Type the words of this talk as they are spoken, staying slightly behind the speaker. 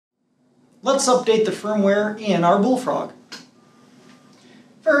Let's update the firmware in our Bullfrog.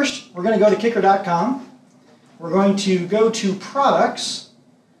 First, we're going to go to kicker.com. We're going to go to Products,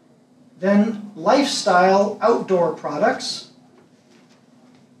 then Lifestyle Outdoor Products,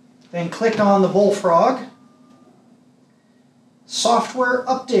 then click on the Bullfrog. Software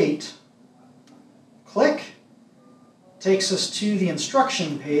Update. Click. Takes us to the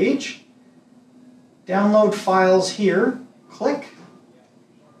instruction page. Download files here. Click.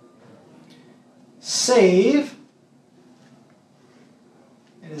 Save.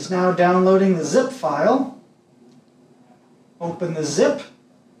 It is now downloading the zip file. Open the zip.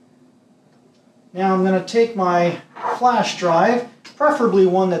 Now I'm going to take my flash drive, preferably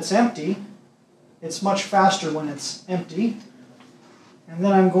one that's empty. It's much faster when it's empty. And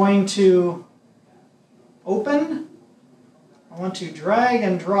then I'm going to open. I want to drag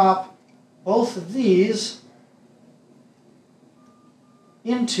and drop both of these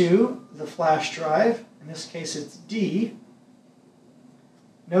into the flash drive. In this case it's D.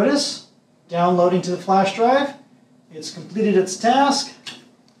 Notice, downloading to the flash drive. It's completed its task.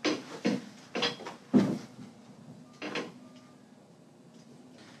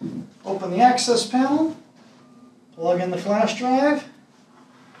 Open the access panel, plug in the flash drive,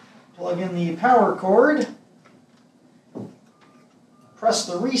 plug in the power cord, press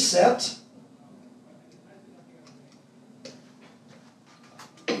the reset.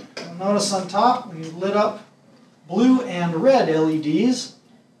 You'll notice on top we've lit up blue and red LEDs,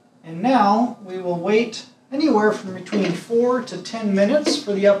 and now we will wait anywhere from between 4 to 10 minutes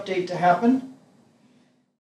for the update to happen.